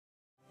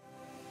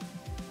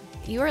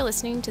You are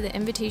listening to the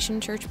Invitation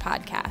Church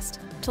podcast.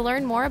 To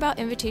learn more about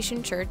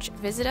Invitation Church,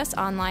 visit us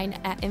online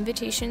at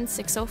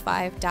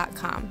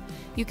invitation605.com.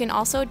 You can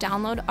also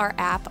download our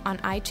app on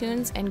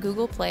iTunes and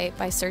Google Play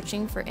by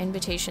searching for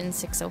Invitation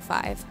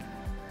 605.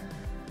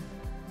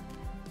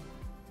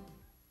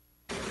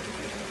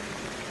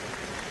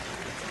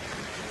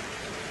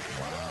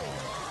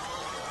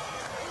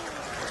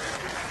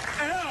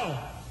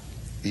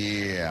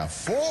 Yeah,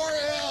 4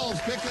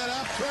 L's. Pick that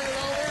up, turn it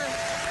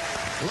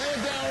over, lay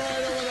it down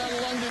right over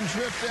that London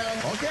trip down.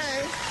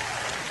 Okay.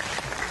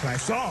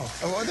 Nice song.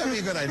 Oh, that'd be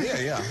a good idea,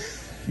 yeah.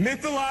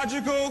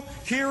 Mythological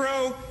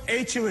hero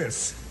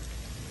Achilles.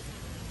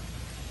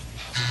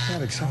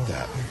 Can't accept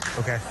that.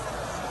 Okay.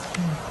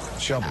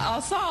 Shelby.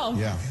 I'll solve.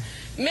 Yeah.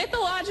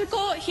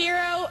 Mythological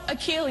hero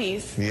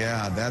Achilles.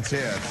 Yeah, that's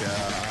it.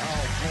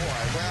 Oh,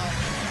 boy, well.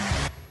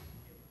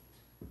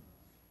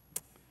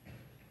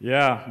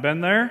 Yeah, been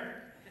there?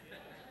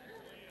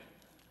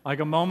 Like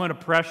a moment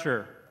of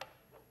pressure,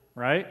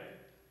 right?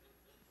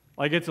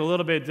 Like it's a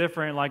little bit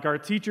different. Like our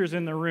teachers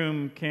in the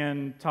room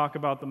can talk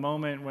about the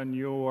moment when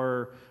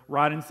you're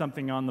writing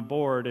something on the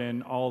board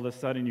and all of a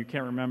sudden you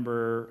can't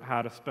remember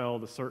how to spell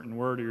the certain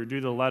word or you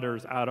do the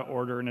letters out of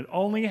order, and it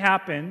only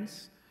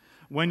happens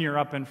when you're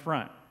up in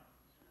front.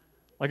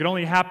 Like it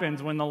only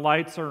happens when the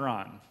lights are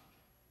on.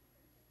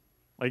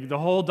 Like the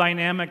whole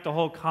dynamic, the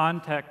whole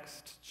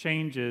context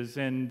changes,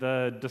 and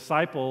the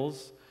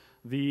disciples,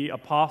 the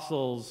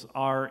apostles,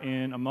 are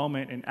in a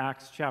moment in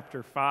Acts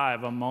chapter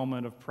 5, a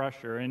moment of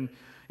pressure. And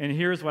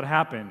here's what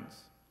happens.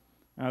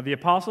 The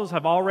apostles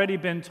have already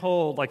been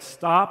told, like,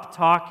 stop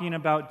talking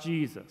about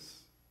Jesus.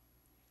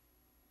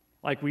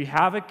 Like, we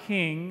have a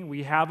king,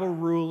 we have a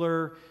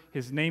ruler,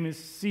 his name is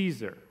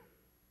Caesar.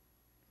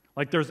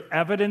 Like there's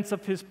evidence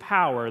of his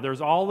power. There's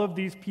all of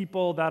these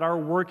people that are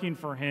working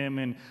for him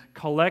and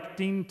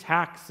collecting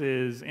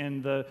taxes,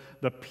 and the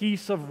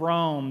peace of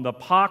Rome, the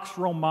Pax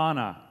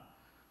Romana,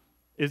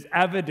 is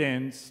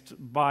evidenced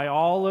by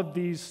all of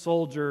these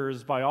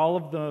soldiers, by all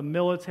of the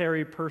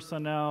military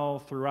personnel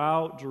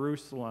throughout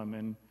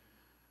Jerusalem.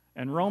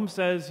 And Rome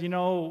says, you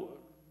know,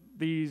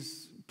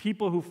 these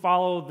people who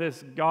follow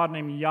this God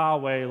named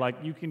Yahweh, like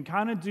you can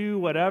kind of do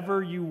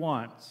whatever you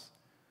want,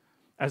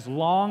 as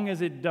long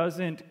as it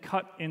doesn't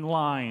cut in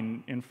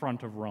line in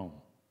front of Rome.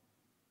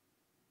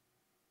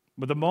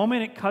 But the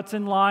moment it cuts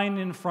in line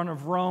in front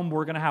of Rome,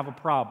 we're going to have a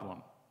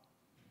problem.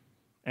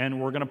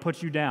 And we're going to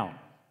put you down.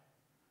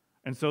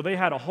 And so they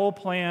had a whole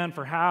plan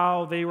for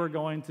how they were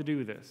going to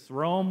do this.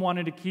 Rome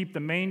wanted to keep the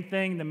main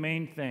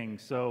thing.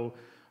 So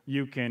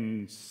you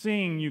can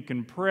sing, you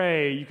can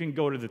pray, you can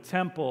go to the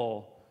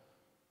temple.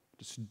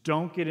 Just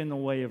don't get in the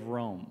way of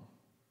Rome.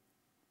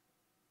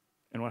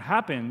 And what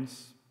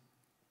happens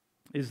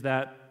is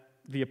that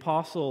the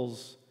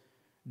apostles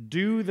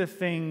do the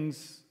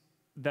things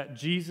that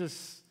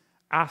Jesus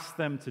asked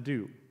them to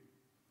do.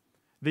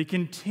 They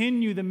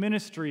continue the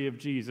ministry of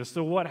Jesus.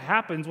 So what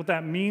happens, what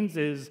that means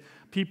is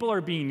people are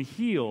being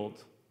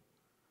healed.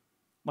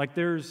 Like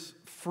there's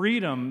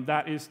freedom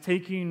that is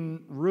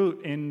taking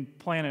root in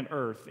planet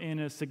Earth in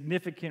a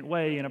significant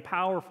way, in a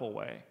powerful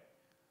way.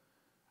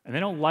 And they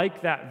don't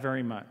like that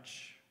very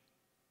much.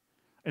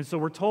 And so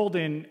we're told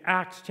in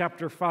Acts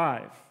chapter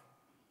 5,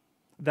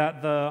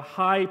 that the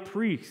high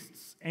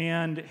priests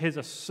and his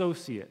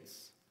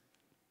associates,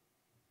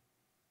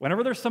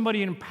 whenever there's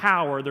somebody in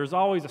power, there's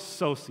always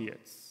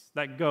associates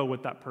that go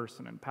with that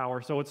person in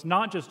power. So it's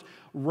not just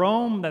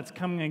Rome that's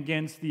coming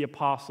against the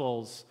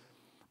apostles,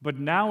 but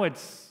now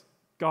it's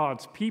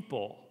God's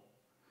people.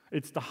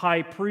 It's the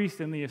high priest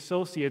and the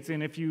associates.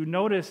 And if you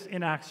notice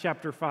in Acts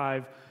chapter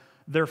 5,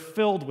 they're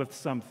filled with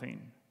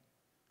something.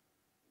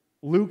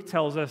 Luke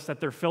tells us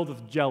that they're filled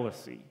with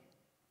jealousy.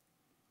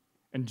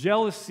 And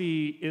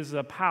jealousy is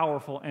a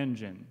powerful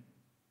engine.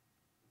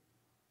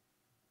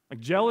 Like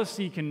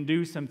jealousy can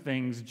do some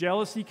things.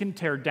 Jealousy can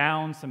tear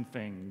down some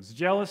things.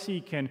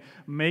 Jealousy can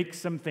make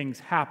some things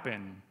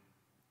happen.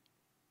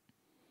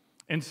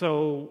 And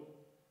so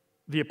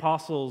the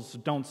apostles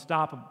don't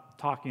stop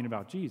talking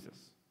about Jesus.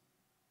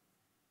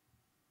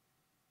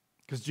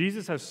 Because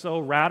Jesus has so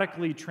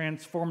radically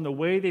transformed the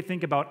way they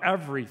think about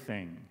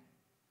everything.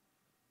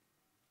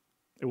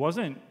 It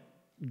wasn't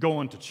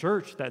going to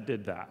church that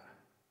did that.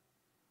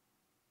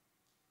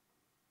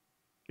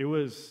 It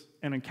was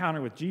an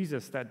encounter with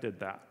Jesus that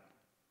did that.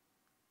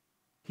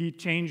 He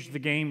changed the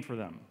game for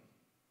them.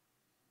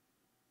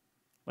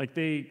 Like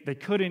they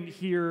couldn't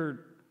unhear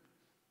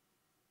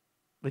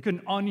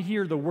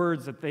the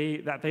words that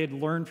they had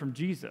learned from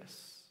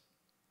Jesus.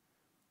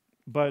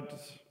 But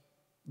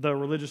the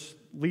religious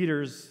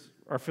leaders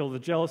are filled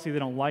with jealousy. They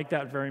don't like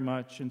that very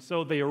much. And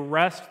so they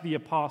arrest the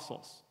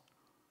apostles.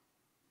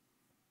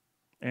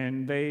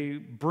 And they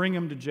bring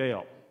them to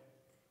jail.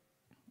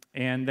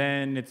 And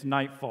then it's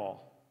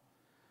nightfall.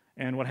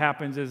 And what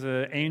happens is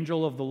an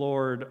angel of the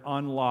Lord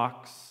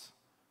unlocks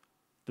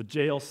the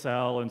jail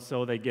cell, and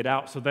so they get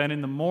out. So then in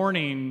the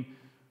morning,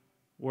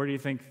 where do you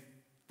think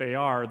they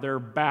are? They're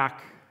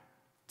back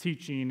to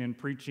teaching and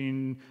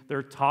preaching,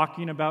 they're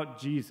talking about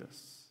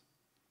Jesus.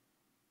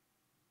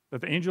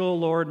 that the angel of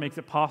the Lord makes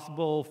it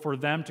possible for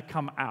them to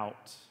come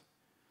out.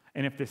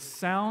 And if this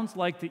sounds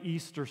like the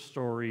Easter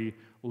story,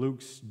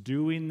 Luke's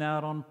doing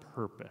that on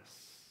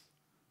purpose.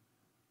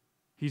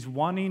 He's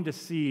wanting to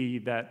see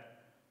that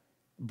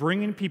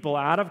bringing people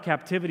out of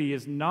captivity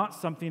is not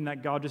something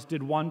that God just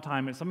did one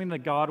time. It's something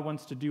that God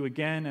wants to do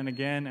again and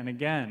again and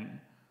again.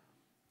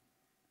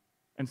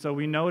 And so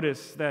we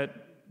notice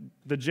that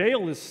the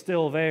jail is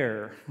still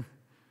there,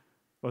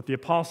 but the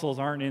apostles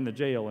aren't in the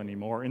jail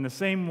anymore. In the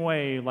same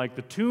way, like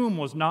the tomb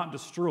was not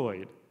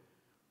destroyed,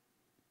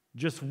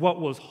 just what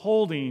was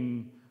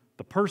holding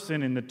the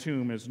person in the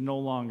tomb is no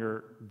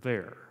longer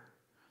there.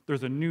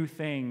 There's a new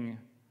thing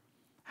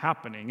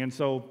happening. And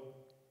so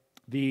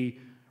the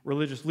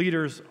religious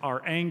leaders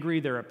are angry,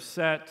 they're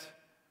upset.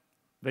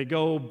 They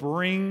go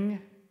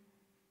bring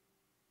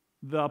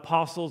the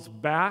apostles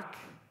back,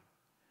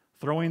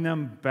 throwing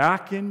them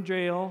back in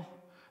jail.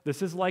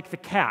 This is like the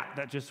cat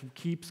that just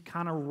keeps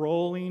kind of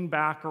rolling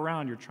back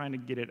around. You're trying to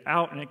get it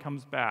out and it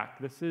comes back.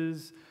 This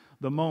is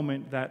the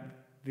moment that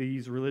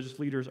these religious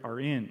leaders are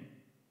in.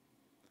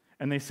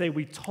 And they say,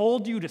 "We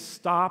told you to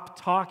stop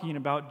talking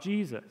about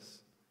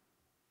Jesus.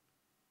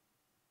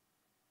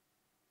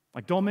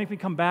 Like, don't make me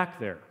come back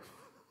there."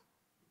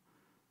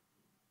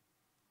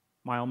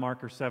 Mile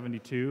marker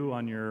 72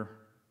 on your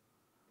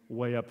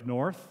way up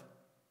north.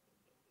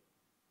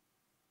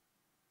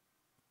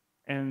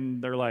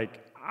 And they're like,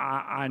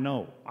 I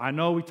know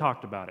we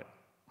talked about it.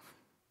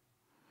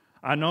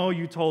 I know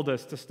you told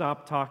us to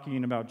stop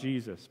talking about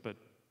Jesus, but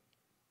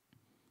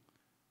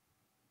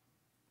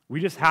we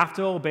just have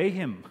to obey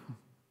him.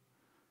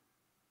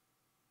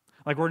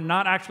 Like, we're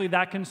not actually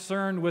that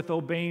concerned with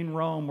obeying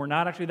Rome. We're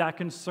not actually that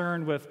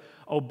concerned with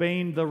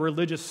obeying the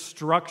religious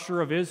structure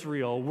of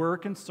Israel. We're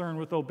concerned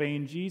with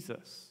obeying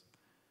Jesus.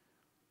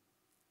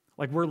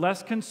 Like, we're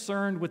less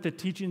concerned with the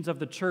teachings of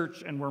the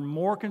church, and we're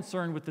more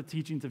concerned with the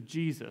teachings of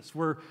Jesus.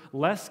 We're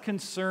less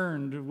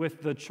concerned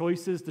with the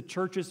choices the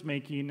church is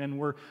making, and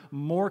we're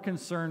more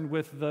concerned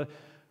with the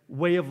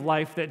way of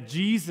life that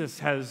Jesus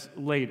has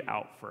laid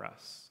out for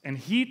us. And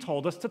he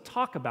told us to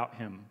talk about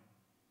him.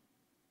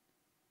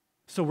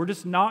 So we're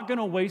just not going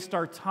to waste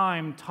our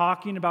time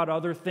talking about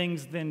other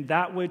things than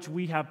that which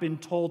we have been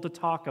told to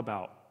talk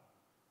about.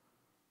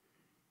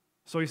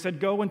 So he said,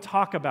 "Go and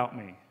talk about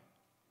me."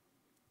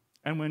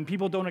 And when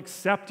people don't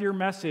accept your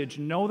message,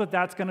 know that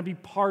that's going to be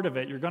part of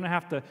it. You're going to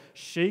have to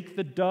shake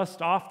the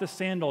dust off the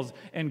sandals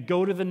and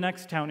go to the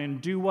next town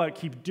and do what?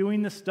 Keep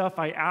doing the stuff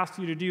I asked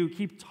you to do.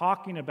 Keep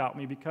talking about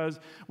me, because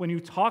when you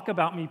talk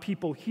about me,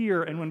 people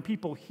hear. And when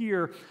people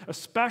hear,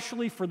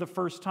 especially for the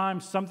first time,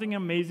 something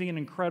amazing and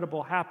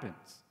incredible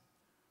happens.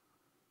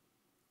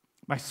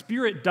 My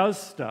spirit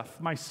does stuff.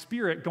 My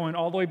spirit, going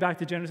all the way back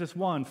to Genesis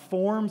 1,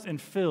 forms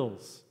and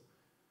fills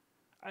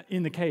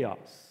in the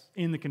chaos,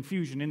 in the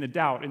confusion, in the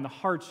doubt, in the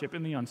hardship,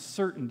 in the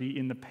uncertainty,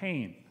 in the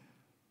pain,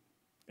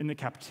 in the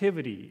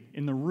captivity,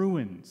 in the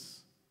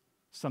ruins.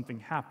 Something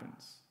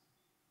happens.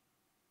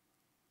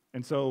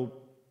 And so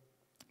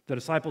the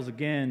disciples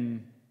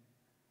again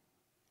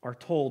are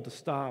told to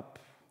stop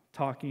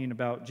talking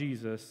about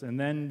Jesus, and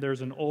then there's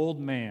an old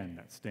man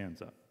that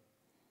stands up.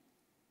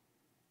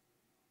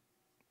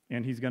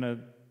 And he's going to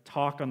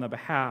talk on the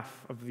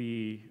behalf of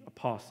the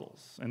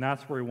apostles, and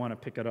that's where we want to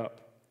pick it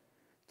up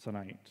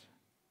tonight.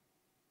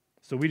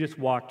 So we just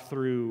walked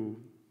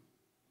through,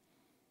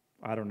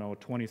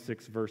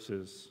 26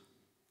 verses.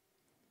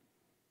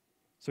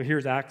 So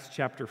here's Acts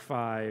chapter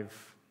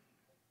 5.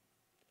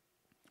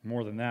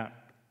 More than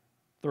that,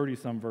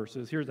 30-some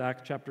verses. Here's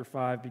Acts chapter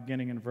 5,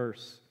 beginning in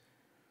verse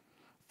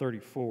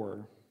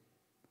 34.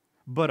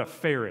 But a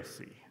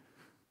Pharisee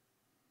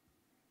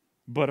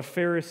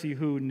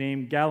who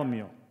named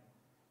Gamaliel,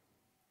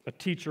 a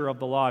teacher of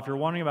the law. If you're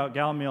wondering about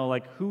Gamaliel,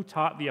 like who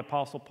taught the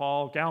Apostle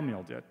Paul,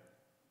 Gamaliel did.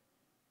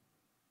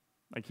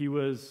 Like he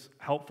was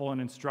helpful and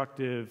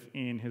instructive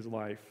in his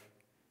life.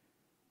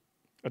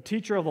 A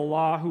teacher of the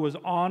law who was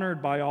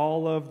honored by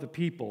all of the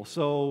people.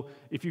 So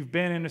if you've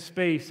been in a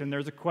space and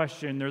there's a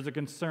question, there's a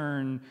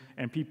concern,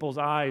 and people's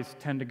eyes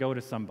tend to go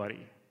to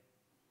somebody,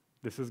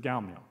 this is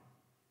Gamaliel.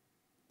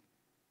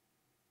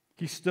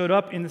 He stood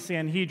up in the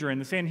Sanhedrin.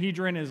 The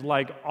Sanhedrin is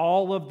like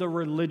all of the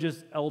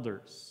religious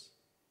elders,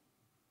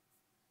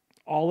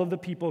 all of the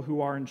people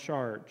who are in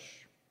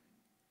charge.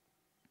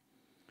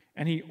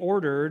 And he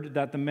ordered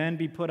that the men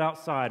be put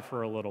outside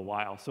for a little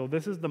while. So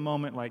this is the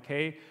moment like,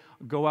 hey,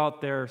 go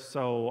out there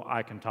so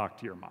I can talk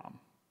to your mom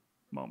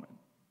moment.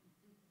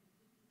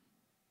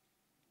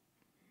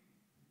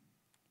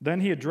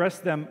 Then he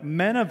addressed them,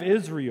 "Men of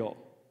Israel,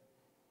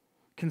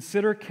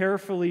 consider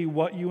carefully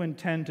what you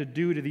intend to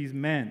do to these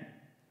men.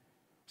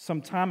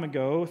 Some time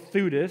ago,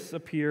 Theudas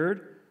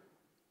appeared,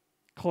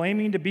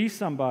 claiming to be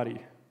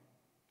somebody.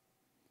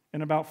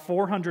 And about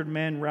 400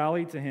 men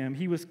rallied to him.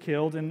 He was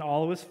killed, and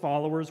all of his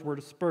followers were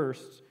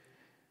dispersed.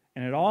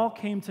 And it all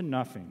came to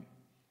nothing.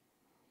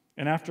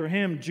 And after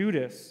him,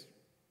 Judas,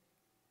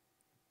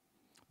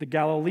 The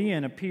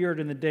Galilean appeared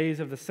in the days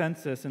of the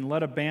census and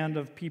led a band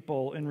of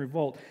people in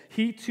revolt.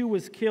 He too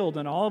was killed,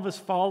 and all of his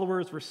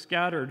followers were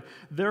scattered.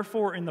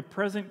 Therefore, in the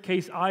present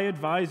case, I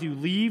advise you,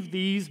 leave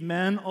these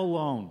men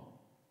alone.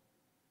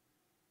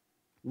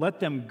 Let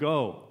them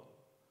go.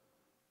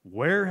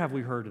 Where have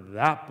we heard of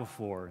that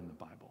before in the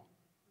Bible?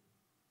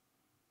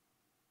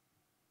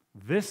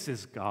 This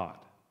is God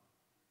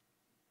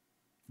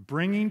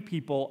bringing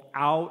people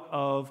out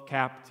of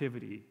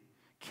captivity,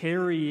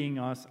 carrying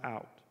us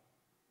out.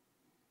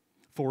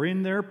 For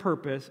in their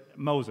purpose,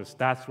 Moses,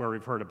 that's where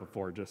we've heard it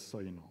before, just so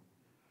you know.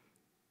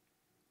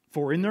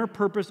 For in their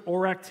purpose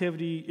or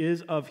activity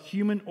is of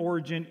human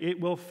origin, it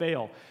will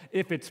fail.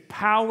 If it's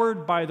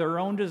powered by their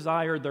own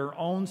desire, their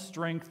own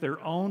strength, their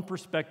own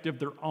perspective,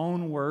 their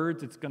own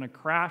words, it's going to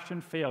crash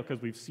and fail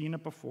because we've seen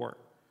it before.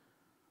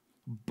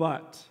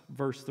 But,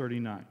 verse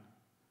 39,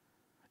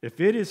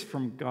 if it is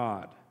from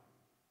God,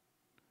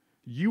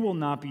 you will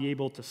not be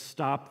able to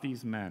stop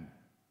these men.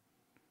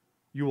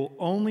 You will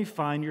only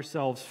find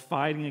yourselves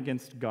fighting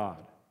against God.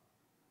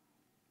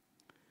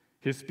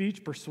 His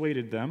speech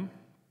persuaded them,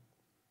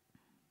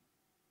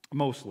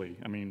 mostly.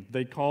 I mean,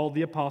 they called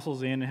the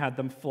apostles in and had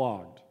them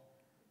flogged.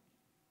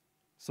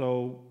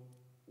 So,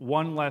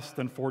 one less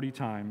than 40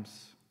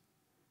 times.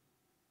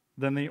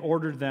 Then they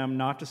ordered them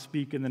not to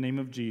speak in the name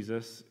of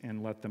Jesus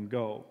and let them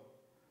go.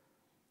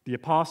 The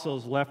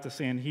apostles left the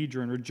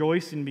Sanhedrin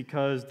rejoicing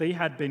because they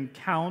had been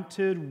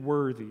counted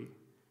worthy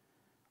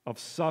of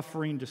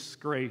suffering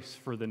disgrace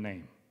for the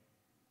name.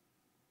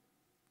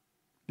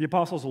 The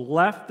apostles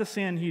left the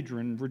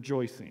Sanhedrin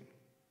rejoicing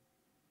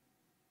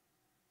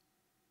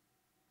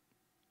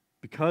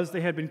because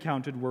they had been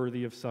counted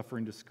worthy of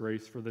suffering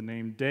disgrace for the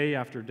name. Day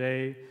after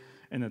day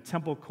in the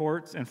temple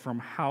courts and from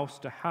house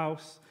to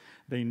house,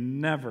 they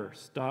never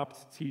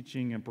stopped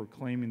teaching and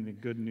proclaiming the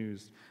good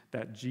news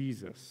that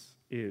Jesus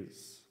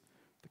is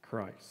the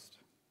Christ.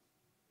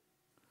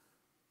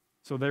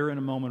 So they're in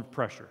a moment of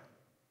pressure.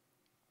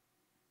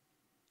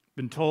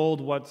 Been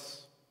told what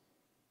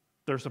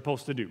they're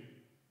supposed to do.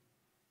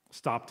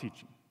 Stop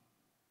teaching.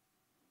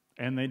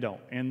 And they don't.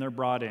 And they're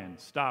brought in.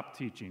 Stop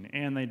teaching.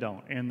 And they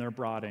don't. And they're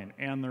brought in.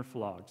 And they're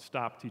flogged.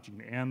 Stop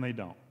teaching. And they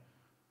don't.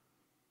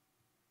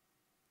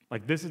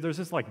 There's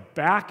this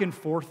back and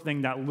forth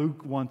thing that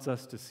Luke wants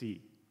us to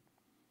see.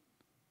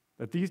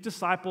 That these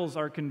disciples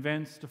are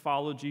convinced to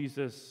follow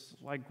Jesus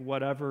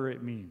whatever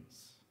it means.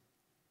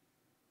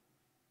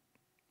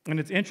 And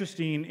it's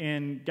interesting,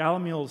 in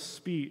Galilean's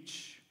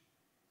speech,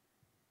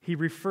 he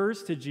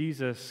refers to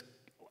Jesus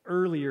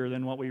earlier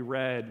than what we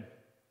read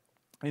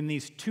in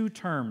these two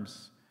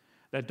terms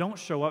that don't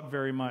show up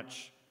very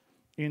much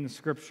in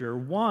Scripture.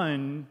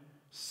 One,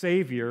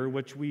 Savior,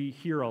 which we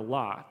hear a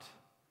lot,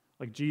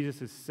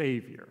 Jesus is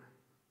Savior.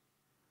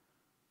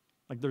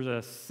 There's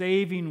a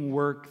saving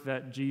work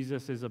that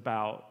Jesus is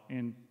about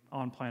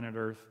on planet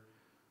Earth,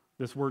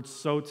 this word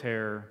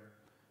soter.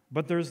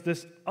 But there's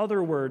this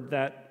other word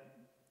that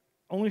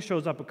only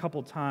shows up a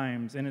couple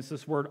times, and it's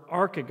this word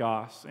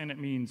archegos, and it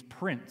means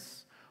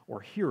prince or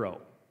hero.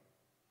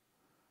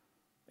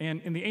 And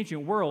in the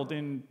ancient world,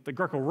 in the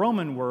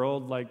Greco-Roman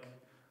world,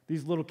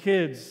 these little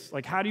kids,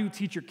 how do you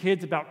teach your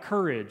kids about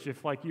courage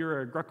if,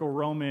 you're a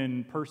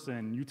Greco-Roman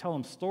person? You tell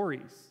them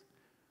stories.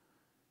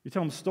 You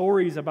tell them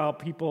stories about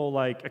people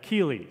like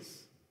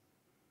Achilles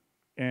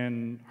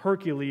and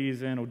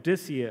Hercules and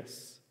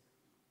Odysseus.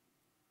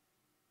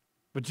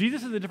 But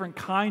Jesus is a different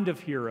kind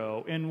of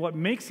hero, and what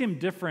makes him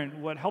different,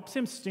 what helps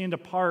him stand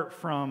apart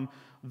from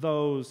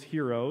those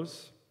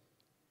heroes,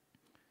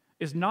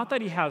 is not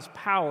that he has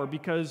power,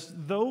 because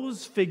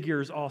those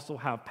figures also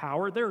have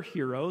power. They're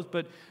heroes,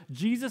 but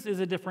Jesus is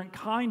a different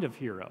kind of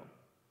hero.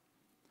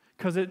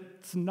 Because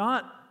it's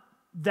not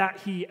that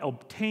he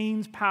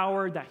obtains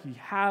power, that he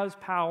has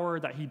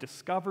power, that he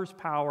discovers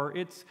power.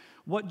 It's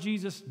what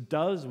Jesus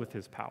does with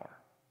his power.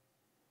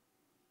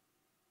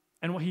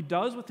 And what he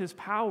does with his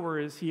power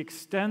is he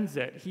extends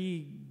it.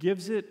 He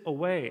gives it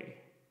away.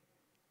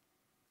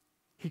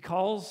 He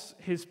calls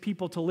his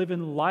people to live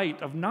in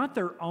light of not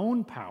their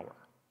own power.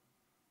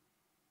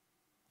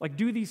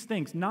 Do these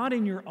things, not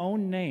in your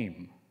own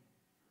name,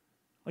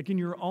 in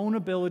your own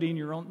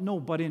ability,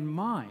 but in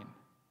mine.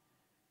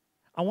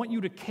 I want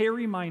you to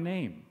carry my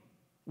name,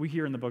 we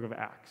hear in the book of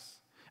Acts.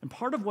 And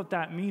part of what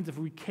that means, if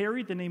we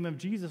carry the name of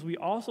Jesus, we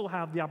also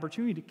have the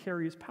opportunity to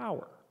carry his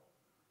power.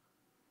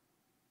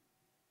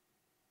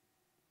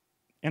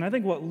 And I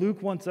think what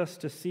Luke wants us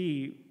to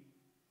see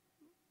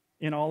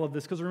in all of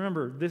this, because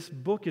remember, this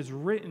book is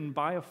written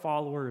by a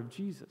follower of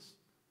Jesus.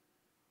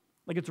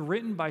 It's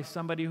written by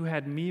somebody who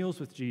had meals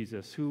with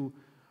Jesus, who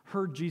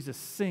heard Jesus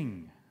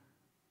sing,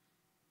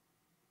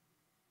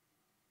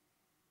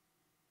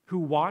 who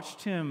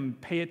watched him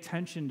pay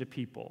attention to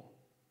people,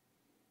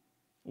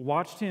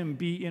 watched him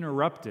be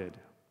interrupted,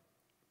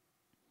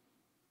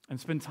 and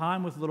spend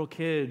time with little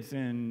kids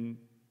and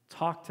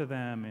talk to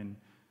them, and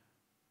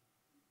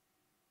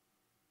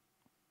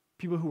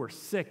people who are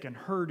sick and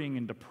hurting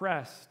and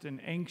depressed and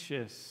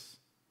anxious,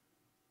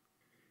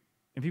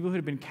 and people who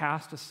had been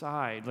cast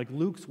aside.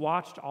 Luke's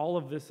watched all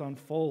of this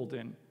unfold,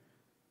 and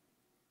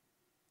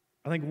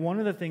I think one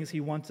of the things he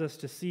wants us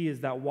to see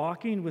is that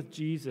walking with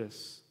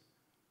Jesus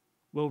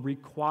will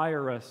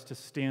require us to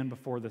stand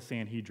before the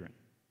Sanhedrin.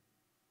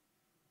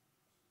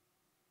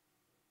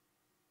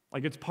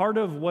 Like, it's part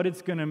of what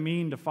it's going to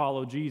mean to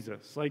follow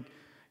Jesus. Like,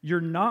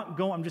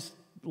 I'm just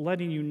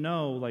letting you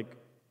know, like,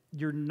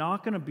 you're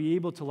not going to be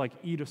able to, like,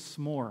 eat a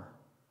s'more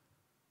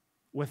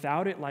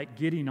without it, like,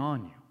 getting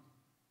on you.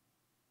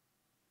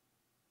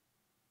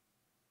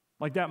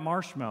 Like that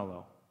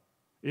marshmallow.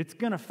 It's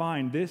going to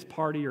find this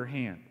part of your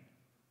hand.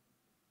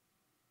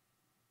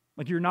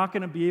 Like, you're not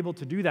going to be able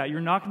to do that.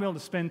 You're not going to be able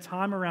to spend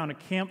time around a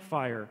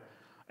campfire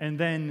and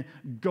then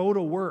go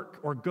to work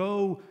or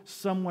go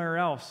somewhere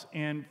else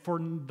and for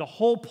the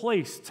whole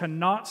place to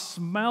not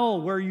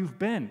smell where you've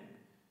been.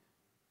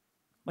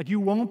 Like, you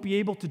won't be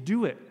able to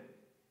do it.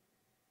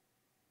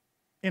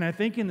 And I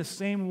think in the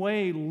same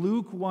way,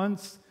 Luke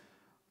wants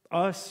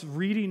us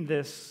reading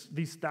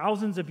these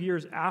thousands of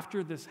years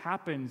after this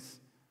happens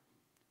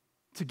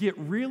to get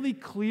really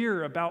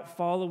clear about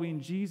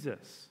following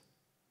Jesus.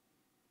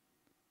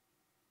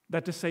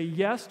 That to say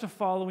yes to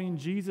following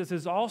Jesus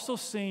is also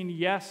saying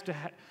yes to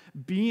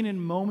being in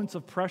moments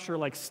of pressure,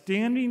 like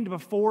standing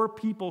before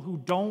people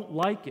who don't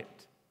like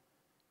it.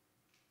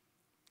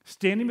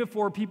 Standing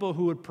before people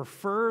who would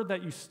prefer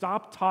that you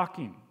stop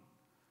talking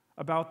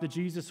about the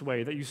Jesus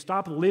way, that you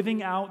stop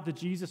living out the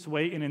Jesus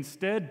way and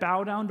instead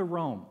bow down to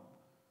Rome.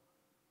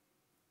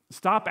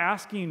 Stop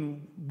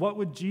asking, what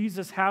would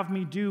Jesus have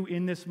me do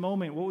in this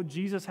moment? What would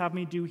Jesus have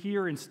me do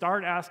here? And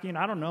start asking,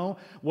 I don't know,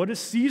 what does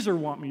Caesar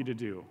want me to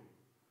do?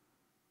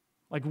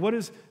 Like, what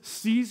does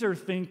Caesar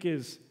think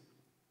is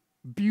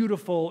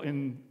beautiful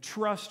and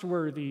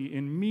trustworthy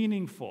and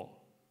meaningful?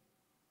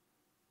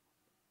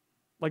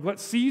 Like, let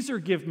Caesar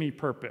give me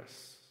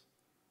purpose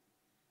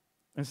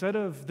instead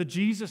of the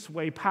Jesus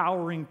way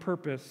powering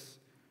purpose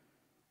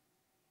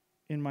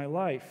in my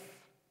life.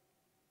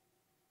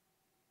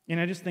 And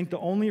I just think the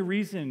only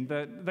reason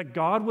that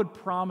God would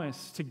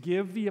promise to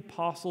give the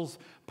apostles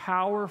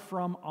power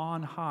from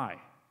on high,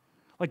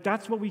 like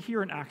that's what we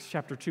hear in Acts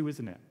chapter 2,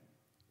 isn't it?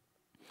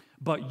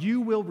 But you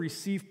will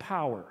receive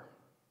power.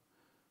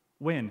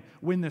 When?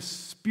 When the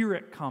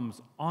Spirit comes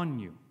on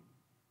you.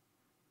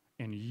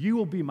 And you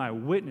will be my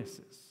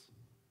witnesses.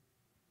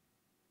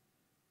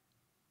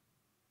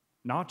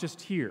 Not just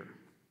here,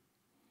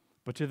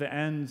 but to the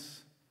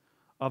ends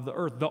of the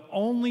earth. The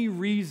only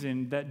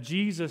reason that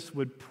Jesus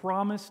would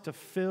promise to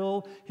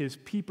fill his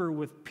people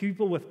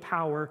with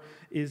power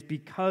is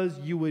because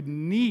you would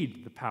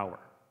need the power.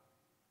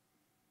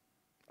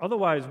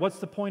 Otherwise, what's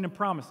the point of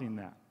promising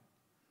that?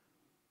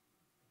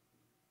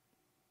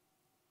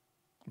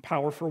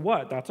 Power for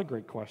what? That's a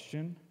great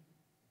question.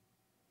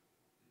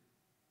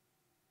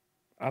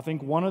 I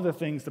think one of the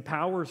things the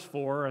power is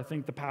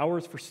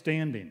for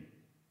standing.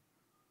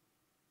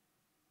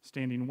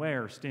 Standing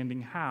where?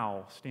 Standing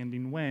how?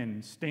 Standing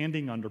when?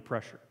 Standing under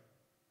pressure.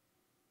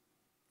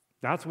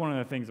 That's one of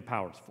the things the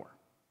power is for.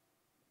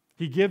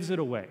 He gives it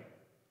away.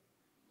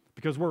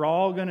 Because we're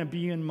all going to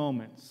be in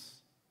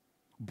moments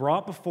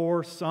brought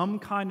before some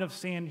kind of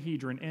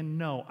Sanhedrin. And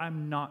no,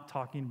 I'm not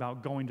talking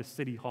about going to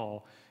City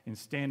Hall and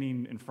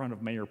standing in front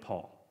of Mayor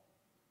Paul.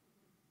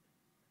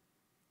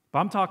 But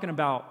I'm talking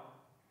about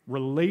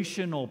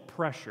relational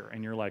pressure.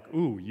 And you're like,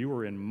 ooh, you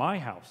were in my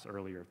house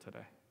earlier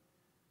today.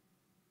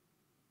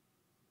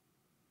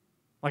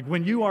 Like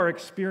when you are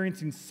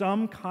experiencing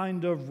some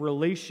kind of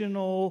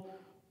relational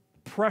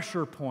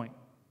pressure point,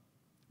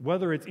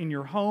 whether it's in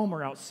your home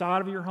or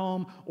outside of your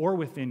home or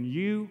within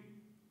you,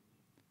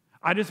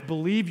 I just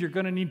believe you're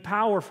going to need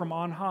power from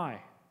on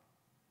high.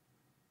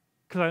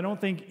 Because I don't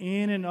think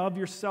in and of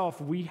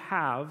yourself we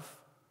have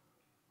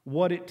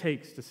what it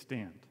takes to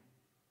stand.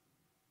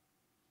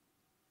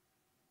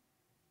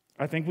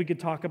 I think we could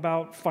talk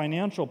about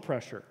financial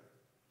pressure.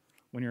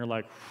 When you're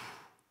like,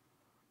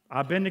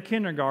 I've been to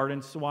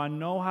kindergarten, so I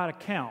know how to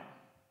count.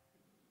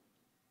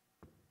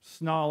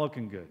 It's not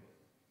looking good.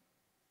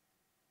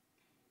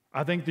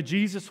 I think the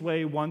Jesus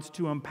way wants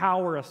to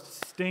empower us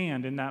to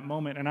stand in that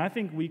moment. And I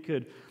think we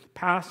could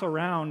pass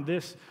around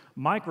this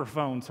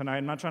microphone tonight.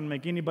 I'm not trying to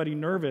make anybody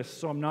nervous,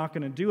 so I'm not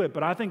going to do it.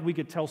 But I think we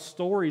could tell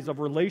stories of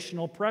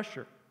relational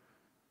pressure.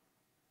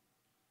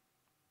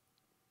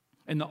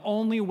 And the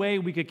only way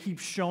we could keep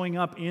showing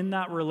up in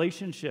that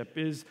relationship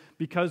is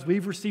because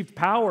we've received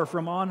power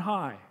from on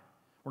high.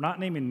 We're not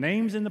naming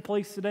names in the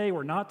place today.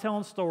 We're not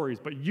telling stories.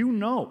 But you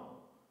know.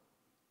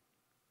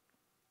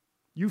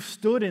 You've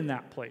stood in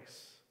that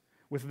place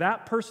with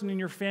that person in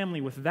your family,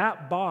 with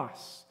that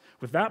boss,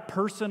 with that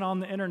person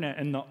on the internet.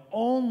 And the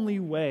only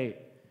way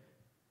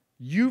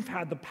you've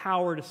had the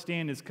power to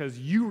stand is because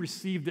you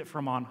received it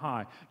from on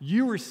high.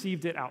 You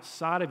received it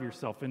outside of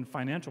yourself. And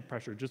financial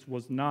pressure just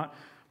was not,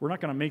 we're not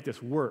going to make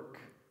this work.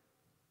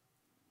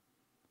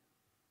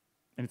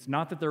 And it's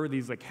not that there were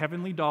these like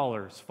heavenly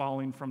dollars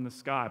falling from the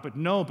sky,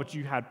 but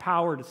you had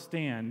power to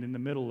stand in the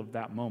middle of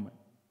that moment.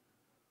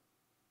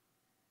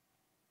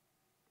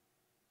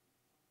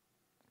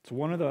 It's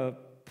one of the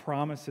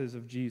promises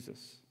of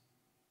Jesus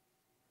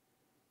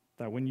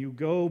that when you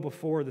go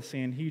before the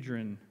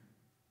Sanhedrin,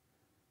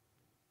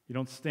 You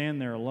don't stand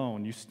there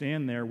alone. You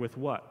stand there with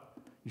what?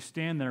 You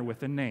stand there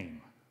with a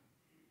name.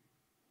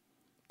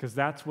 Because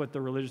that's what the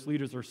religious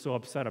leaders are so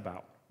upset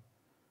about.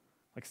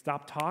 Like,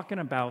 stop talking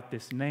about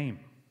this name.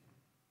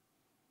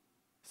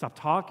 Stop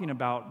talking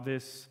about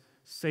this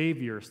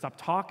Savior. Stop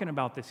talking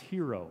about this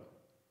hero.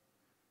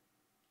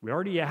 We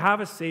already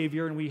have a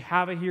Savior and we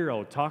have a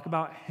hero. Talk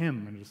about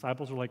him. And the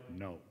disciples are like,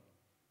 no.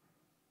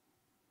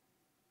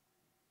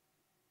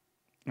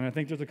 And I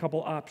think there's a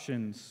couple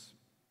options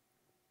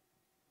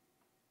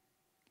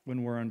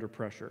when we're under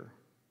pressure.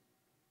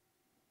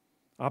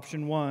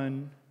 Option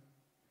one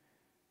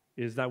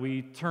is that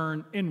we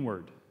turn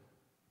inward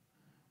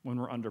when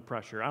we're under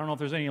pressure. I don't know if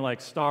there's any like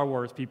Star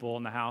Wars people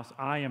in the house.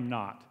 I am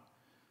not.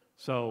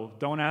 So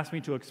don't ask me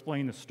to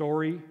explain the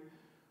story.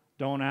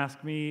 Don't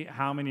ask me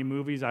how many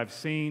movies I've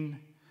seen.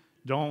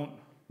 No,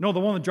 the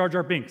one with Jar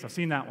Jar Binks. I've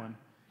seen that one.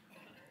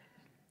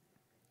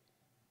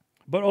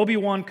 But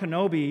Obi-Wan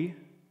Kenobi,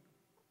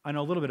 I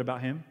know a little bit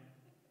about him.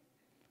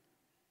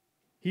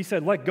 He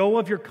said, let go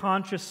of your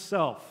conscious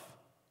self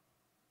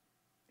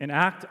and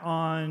act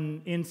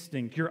on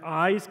instinct. Your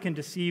eyes can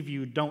deceive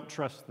you. Don't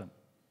trust them.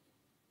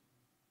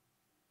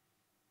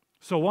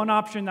 So one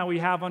option that we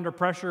have under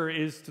pressure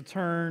is to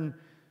turn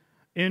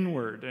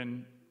inward.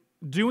 And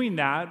doing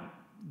that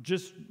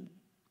just,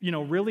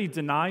 really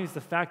denies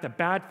the fact that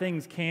bad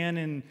things can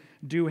and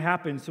do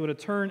happen. So to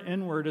turn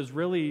inward is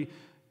really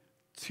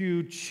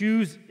to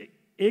choose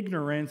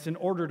ignorance in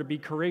order to be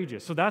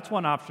courageous. So that's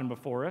one option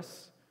before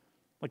us,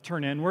 like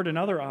turn inward.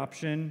 Another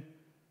option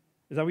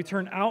is that we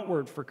turn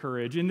outward for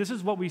courage. And this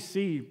is what we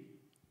see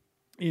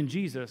in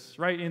Jesus,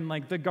 right? In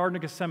like the Garden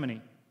of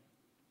Gethsemane.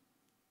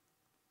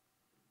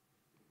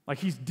 Like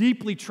he's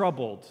deeply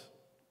troubled,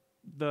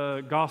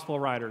 the gospel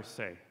writers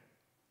say.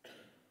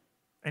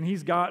 And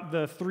he's got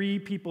the three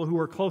people who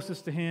are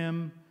closest to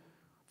him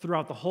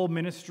throughout the whole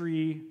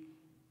ministry.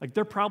 Like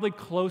they're probably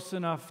close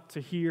enough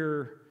to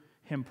hear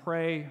him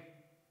pray,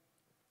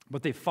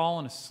 but they've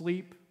fallen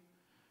asleep.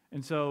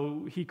 And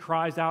so he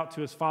cries out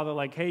to his father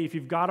like, hey, if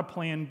you've got a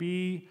plan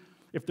B,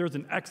 if there's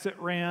an exit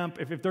ramp,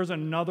 if there's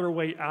another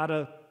way out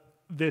of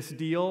this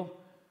deal,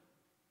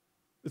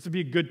 this would be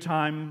a good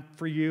time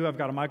for you. I've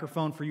got a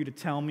microphone for you to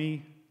tell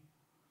me,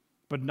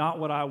 but not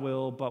what I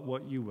will, but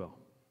what you will.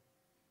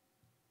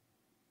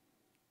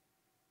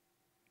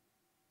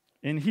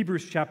 In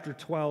Hebrews chapter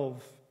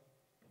 12,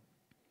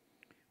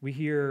 we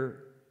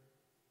hear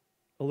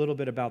a little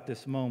bit about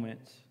this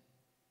moment.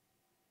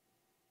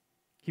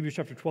 Hebrews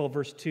chapter 12,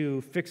 verse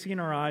 2, fixing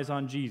our eyes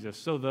on Jesus.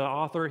 So the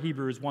author of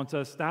Hebrews wants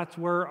us, that's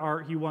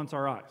where he wants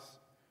our eyes.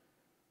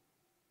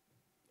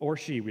 Or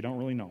she, we don't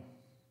really know.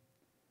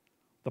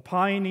 The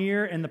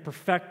pioneer and the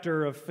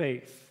perfecter of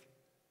faith.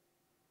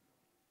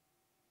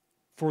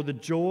 For the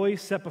joy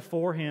set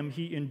before him,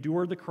 he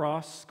endured the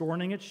cross,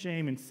 scorning its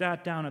shame, and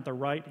sat down at the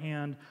right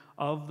hand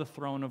of the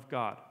throne of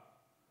God.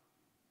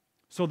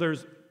 So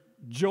there's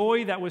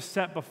joy that was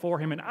set before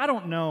him. And I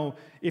don't know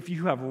if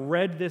you have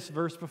read this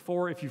verse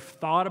before, if you've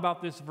thought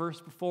about this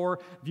verse before,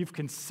 if you've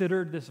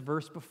considered this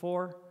verse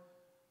before,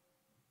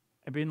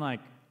 and being like,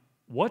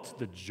 what's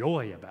the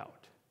joy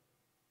about?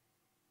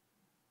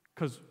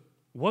 Because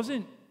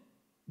wasn't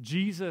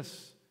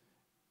Jesus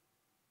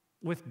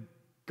with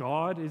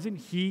God? Isn't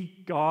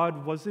he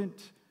God?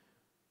 Wasn't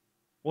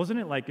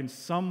it like in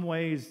some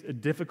ways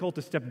difficult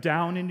to step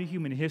down into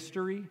human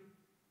history?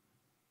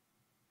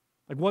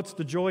 Like what's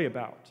the joy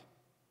about?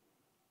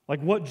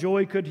 Like what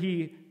joy did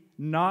he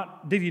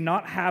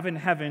not have in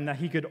heaven that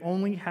he could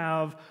only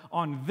have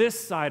on this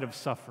side of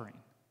suffering?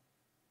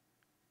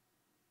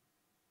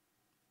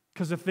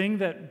 Because the thing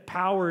that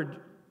powered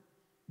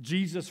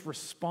Jesus'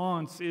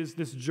 response is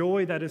this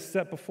joy that is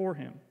set before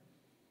him.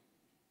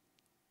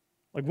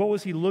 Like what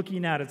was he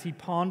looking at as he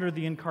pondered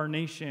the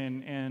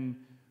incarnation and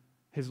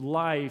his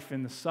life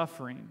and the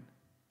suffering?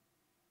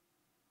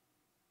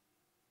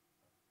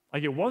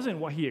 Like it wasn't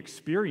what he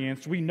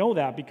experienced. We know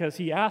that because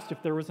he asked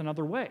if there was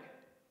another way.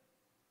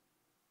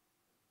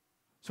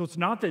 So it's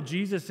not that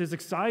Jesus is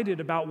excited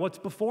about what's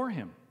before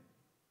him.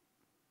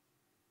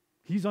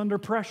 He's under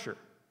pressure.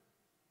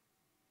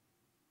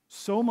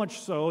 So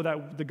much so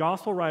that the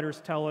gospel writers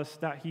tell us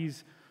that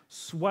he's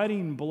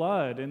sweating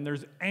blood and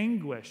there's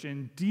anguish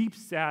and deep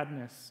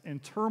sadness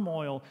and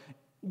turmoil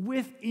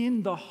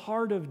within the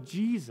heart of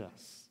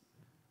Jesus.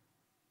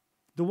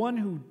 The one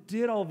who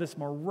did all this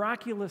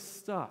miraculous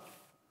stuff.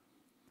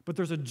 But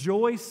there's a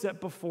joy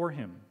set before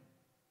him.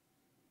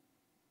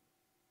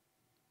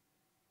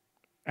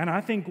 And I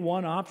think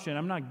one option,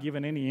 I'm not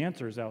giving any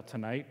answers out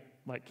tonight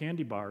like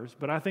candy bars,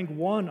 but I think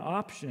one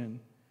option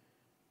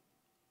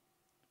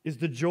is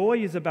the joy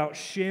is about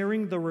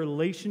sharing the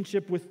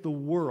relationship with the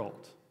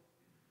world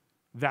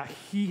that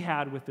he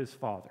had with his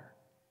Father.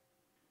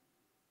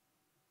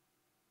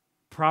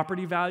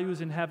 Property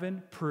values in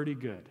heaven, pretty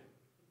good.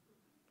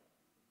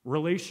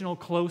 Relational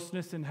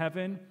closeness in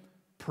heaven,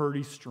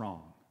 pretty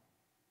strong.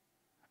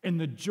 And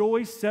the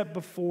joy set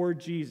before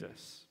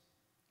Jesus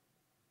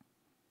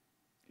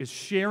is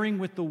sharing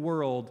with the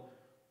world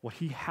what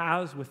he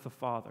has with the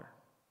Father.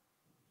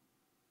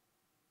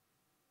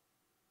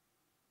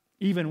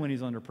 even when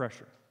he's under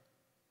pressure.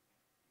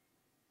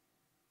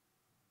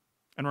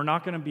 And we're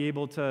not going to be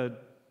able to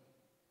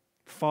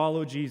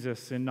follow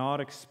Jesus and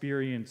not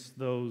experience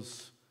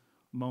those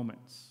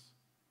moments.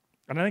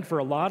 And I think for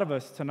a lot of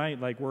us tonight,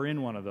 like, we're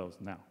in one of those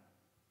now.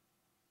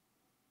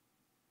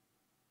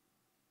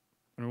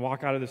 When we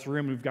walk out of this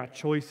room, we've got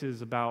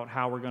choices about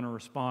how we're going to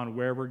respond,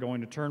 where we're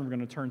going to turn. We're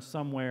going to turn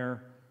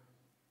somewhere.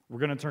 We're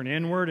going to turn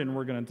inward and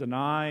we're going to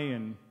deny,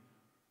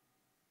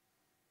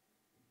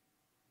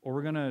 or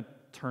we're going to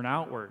turn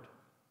outward.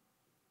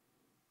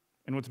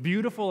 And what's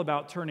beautiful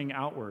about turning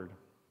outward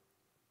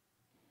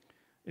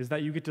is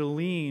that you get to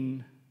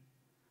lean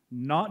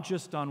not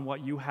just on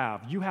what you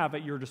have. You have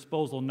at your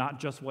disposal not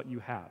just what you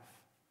have,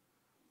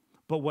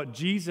 but what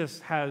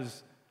Jesus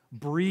has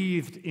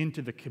breathed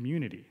into the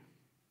community.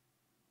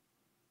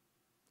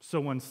 So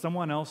when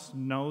someone else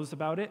knows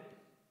about it,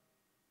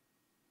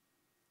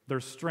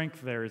 there's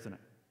strength there, isn't it?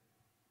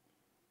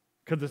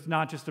 Because it's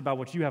not just about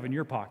what you have in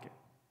your pocket,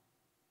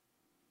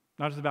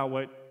 not just about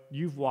what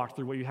you've walked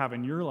through, what you have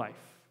in your life.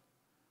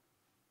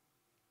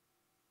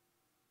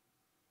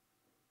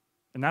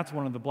 And that's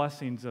one of the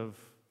blessings of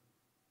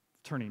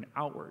turning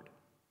outward.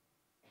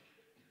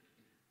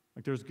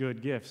 Like, there's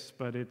good gifts,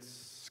 but it's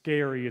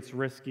scary, it's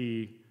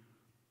risky.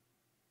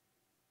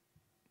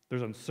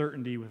 There's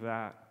uncertainty with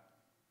that.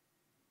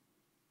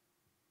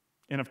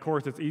 And of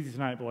course, it's easy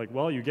tonight to be like,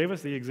 well, you gave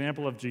us the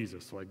example of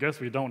Jesus, so I guess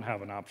we don't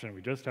have an option.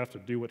 We just have to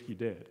do what he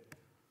did.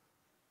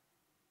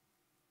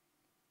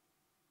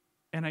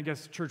 And I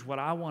guess, church, what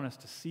I want us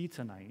to see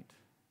tonight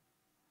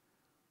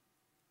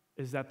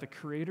is that the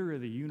creator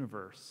of the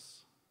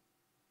universe,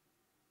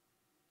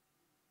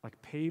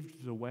 like,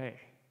 paved the way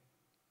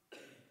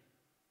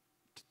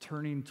to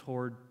turning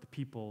toward the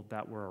people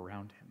that were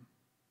around him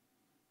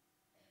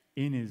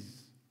in his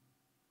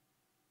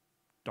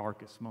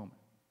darkest moment.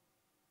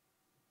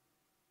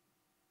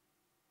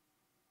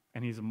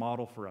 And he's a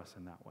model for us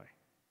in that way.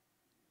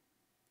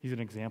 He's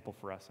an example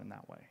for us in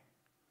that way.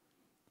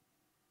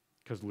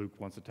 Because Luke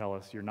wants to tell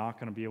us you're not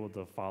going to be able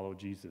to follow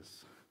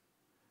Jesus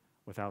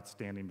without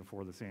standing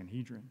before the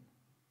Sanhedrin.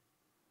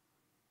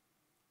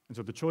 And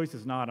so the choice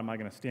is not, am I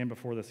going to stand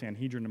before the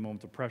Sanhedrin in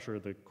moments of pressure?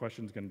 The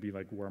question is going to be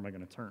like, where am I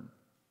going to turn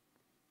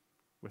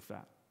with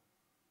that?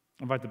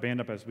 I invite the band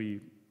up as we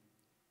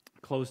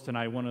close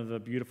tonight. One of the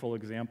beautiful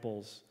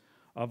examples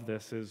of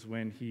this is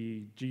when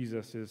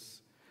Jesus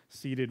is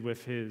seated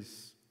with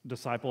his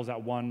disciples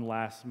at one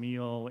last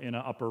meal in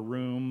an upper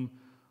room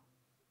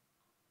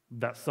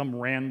that some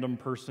random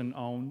person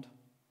owned.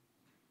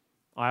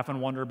 I often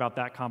wonder about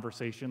that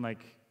conversation,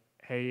 like,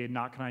 hey,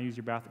 can I use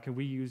your bathroom? Can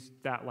we use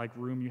that, like,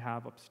 room you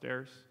have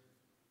upstairs?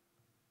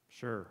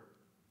 Sure.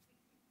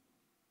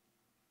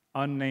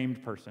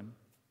 Unnamed person.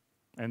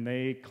 And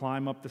they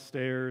climb up the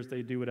stairs,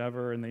 they do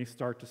whatever, and they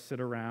start to sit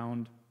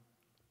around.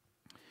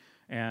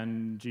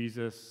 And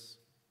Jesus,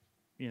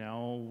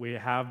 we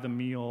have the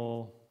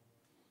meal,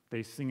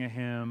 they sing a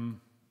hymn,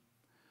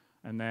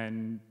 and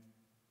then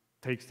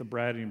takes the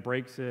bread and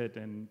breaks it,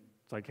 and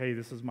it's like, hey,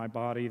 this is my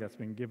body that's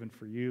been given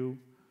for you.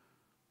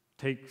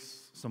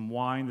 Takes some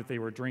wine that they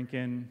were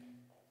drinking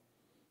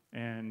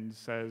and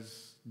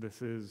says,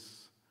 this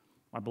is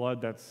my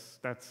blood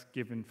that's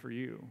given for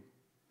you.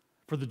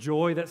 For the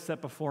joy that's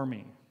set before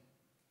me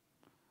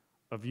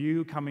of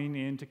you coming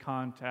into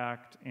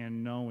contact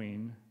and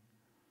knowing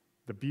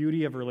the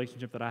beauty of a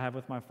relationship that I have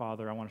with my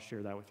Father, I want to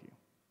share that with you.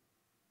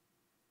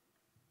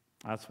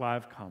 That's why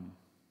I've come.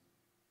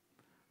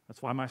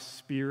 That's why my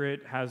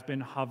spirit has been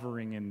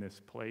hovering in this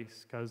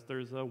place, because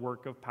there's a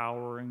work of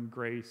power and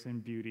grace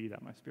and beauty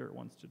that my spirit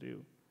wants to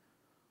do.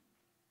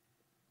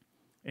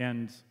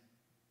 And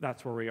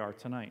that's where we are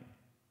tonight.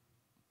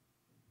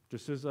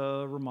 Just as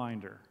a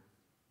reminder,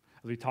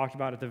 as we talked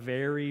about at the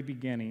very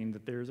beginning,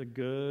 that there's a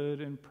good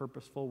and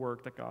purposeful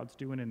work that God's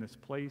doing in this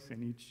place,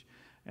 in each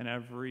and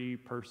every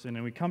person.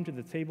 And we come to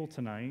the table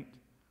tonight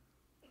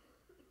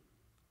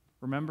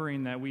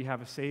remembering that we have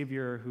a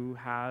Savior who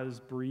has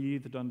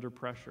breathed under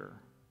pressure.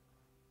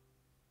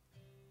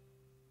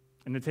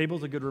 And the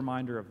table's a good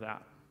reminder of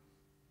that.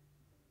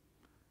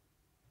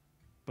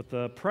 But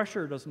the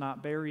pressure does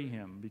not bury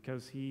him,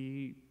 because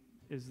he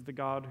is the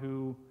God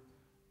who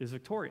is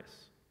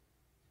victorious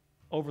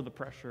over the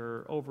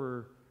pressure,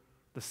 over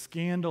the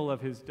scandal of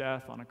his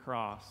death on a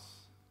cross.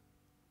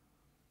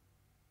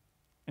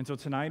 And so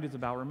tonight is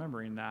about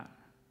remembering that.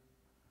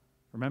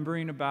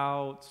 Remembering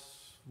about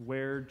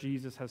where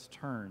Jesus has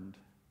turned.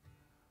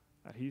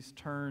 That he's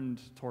turned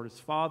toward his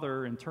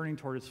Father, and turning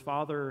toward his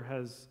Father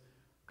has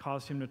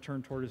caused him to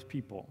turn toward his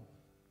people.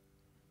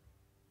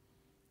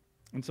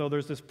 And so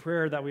there's this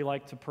prayer that we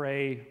like to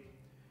pray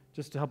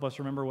just to help us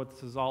remember what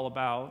this is all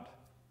about.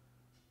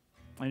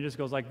 And it just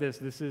goes like this.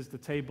 This is the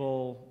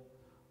table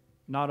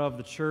not of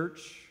the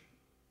church,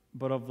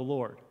 but of the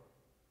Lord.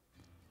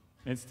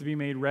 And it's to be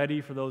made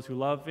ready for those who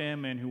love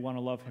him and who want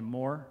to love him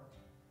more.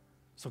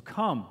 So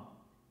come,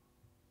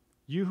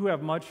 you who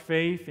have much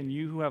faith and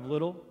you who have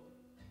little,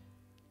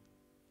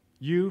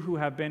 you who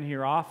have been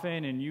here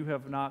often and you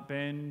have not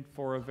been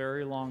for a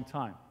very long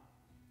time.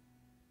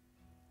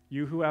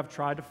 you who have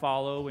tried to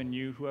follow and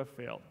you who have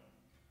failed.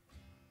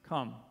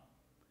 Come,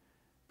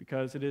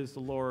 because it is the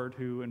Lord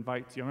who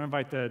invites you. I'm going to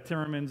invite the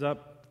Timmermans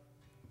up.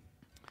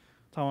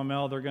 Tom and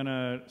Mel, they're going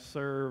to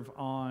serve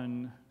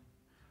on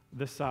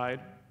this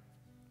side.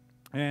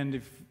 And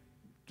if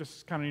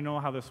just kind of you know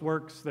how this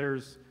works,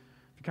 if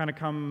you kind of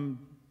come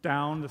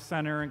down the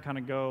center and kind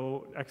of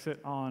go exit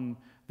on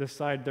this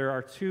side, there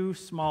are 2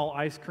 small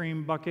ice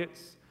cream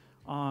buckets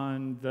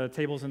on the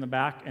tables in the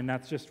back, and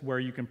that's just where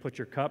you can put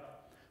your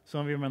cup.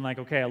 Some of you have been like,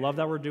 okay, I love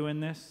that we're doing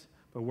this,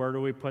 but where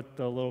do we put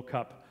the little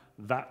cup?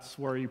 That's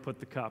where you put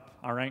the cup,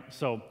 all right?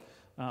 So,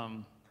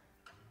 and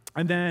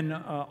then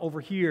over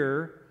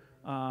here,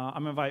 I'm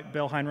going to invite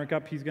Bill Heinrich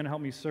up. He's going to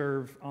help me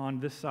serve on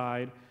this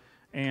side,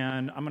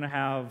 and I'm going to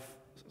have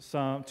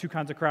 2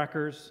 kinds of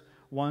crackers.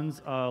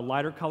 One's a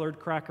lighter colored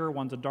cracker,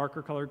 one's a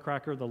darker colored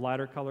cracker. The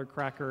lighter colored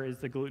cracker is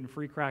the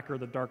gluten-free cracker.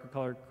 The darker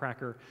colored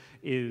cracker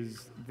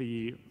is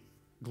the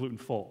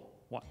gluten-full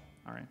one,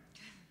 all right?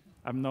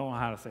 I don't know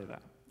how to say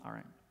that, all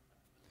right?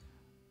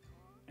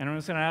 And I'm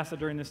just going to ask that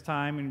during this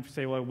time, and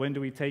say, well, when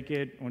do we take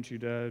it? I want you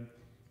to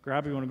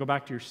grab it. You want to go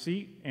back to your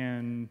seat,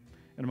 and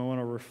in a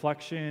moment of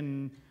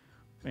reflection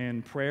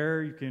and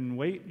prayer, you can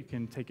wait. You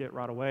can take it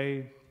right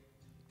away.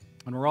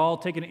 And we're all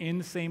taking it in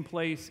the same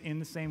place, in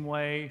the same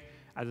way,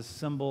 as a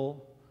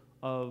symbol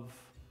of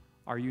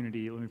our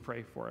unity. Let me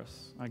pray for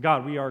us.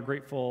 God, we are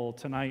grateful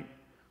tonight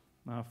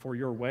for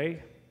your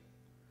way.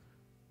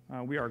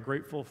 We are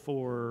grateful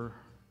for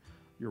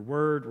your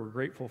word. We're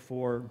grateful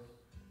for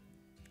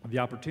the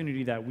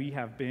opportunity that we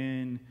have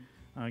been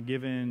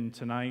given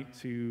tonight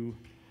to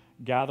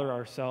gather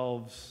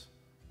ourselves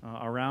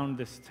around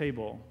this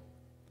table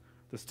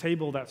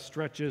that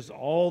stretches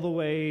all the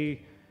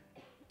way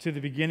to the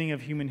beginning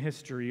of human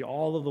history,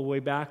 all of the way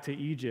back to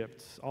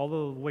Egypt, all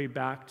the way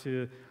back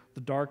to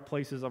the dark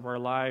places of our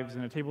lives,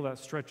 and a table that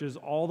stretches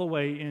all the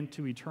way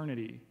into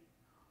eternity,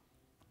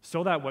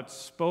 so that what's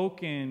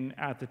spoken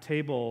at the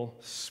table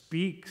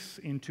speaks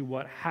into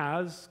what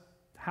has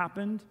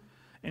happened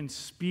and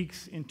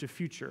speaks into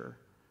future,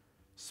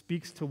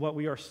 speaks to what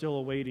we are still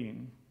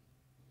awaiting.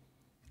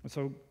 And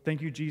so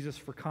thank you, Jesus,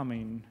 for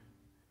coming.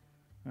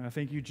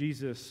 Thank you,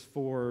 Jesus,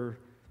 for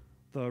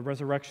the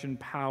resurrection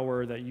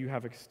power that you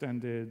have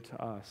extended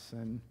to us.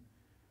 And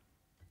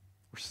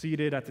we're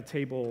seated at the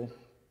table,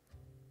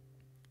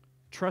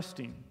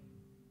 trusting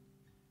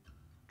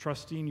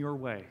your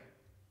way,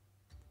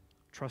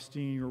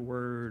 trusting your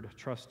word,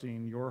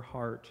 trusting your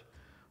heart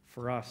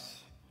for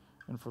us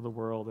and for the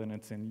world. And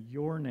it's in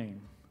your name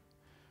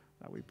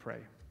that we pray.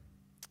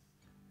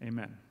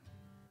 Amen.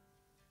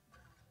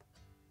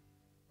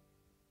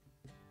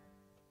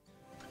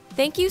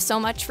 Thank you so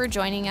much for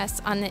joining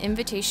us on the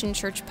Invitation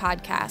Church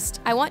podcast.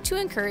 I want to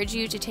encourage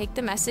you to take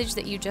the message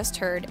that you just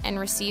heard and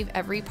receive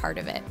every part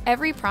of it.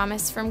 Every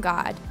promise from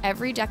God,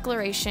 every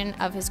declaration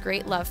of his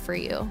great love for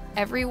you,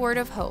 every word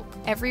of hope,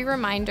 every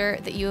reminder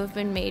that you have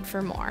been made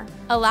for more.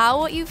 Allow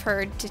what you've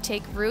heard to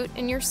take root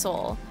in your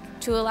soul,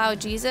 to allow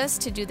Jesus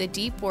to do the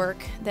deep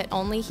work that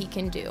only he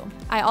can do.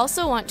 I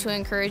also want to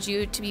encourage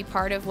you to be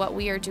part of what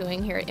we are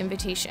doing here at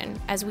Invitation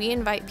as we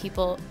invite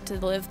people to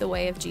live the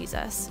way of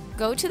Jesus.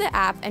 Go to the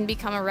app and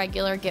become a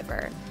regular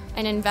giver,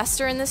 an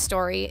investor in the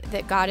story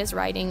that God is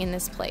writing in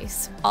this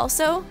place.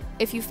 Also,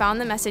 if you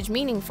found the message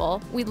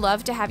meaningful, we'd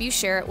love to have you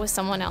share it with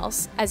someone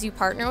else as you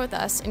partner with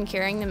us in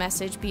carrying the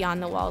message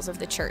beyond the walls of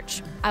the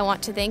church. I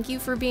want to thank you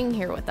for being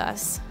here with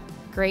us.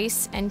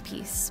 Grace and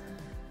peace.